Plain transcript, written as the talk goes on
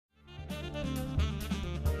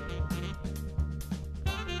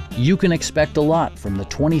You can expect a lot from the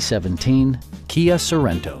 2017 Kia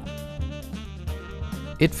Sorento.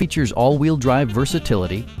 It features all-wheel drive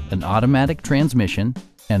versatility, an automatic transmission,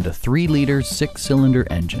 and a 3-liter 6-cylinder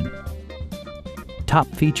engine. Top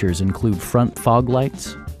features include front fog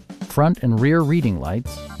lights, front and rear reading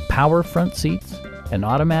lights, power front seats, an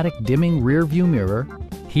automatic dimming rear view mirror,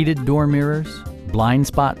 heated door mirrors, blind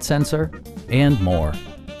spot sensor, and more.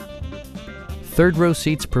 Third-row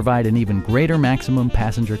seats provide an even greater maximum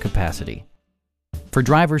passenger capacity. For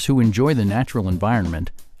drivers who enjoy the natural environment,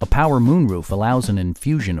 a power moonroof allows an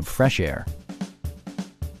infusion of fresh air.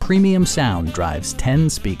 Premium sound drives 10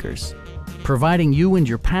 speakers, providing you and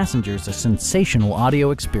your passengers a sensational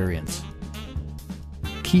audio experience.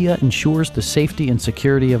 Kia ensures the safety and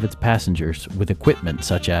security of its passengers with equipment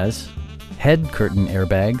such as head curtain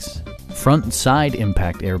airbags, front and side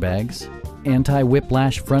impact airbags,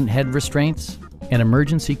 anti-whiplash front head restraints, an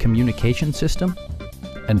emergency communication system,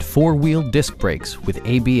 and 4-wheel disc brakes with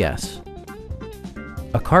ABS.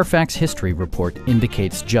 A Carfax history report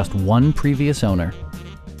indicates just one previous owner.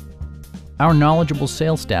 Our knowledgeable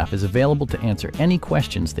sales staff is available to answer any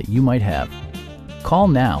questions that you might have. Call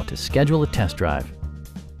now to schedule a test drive.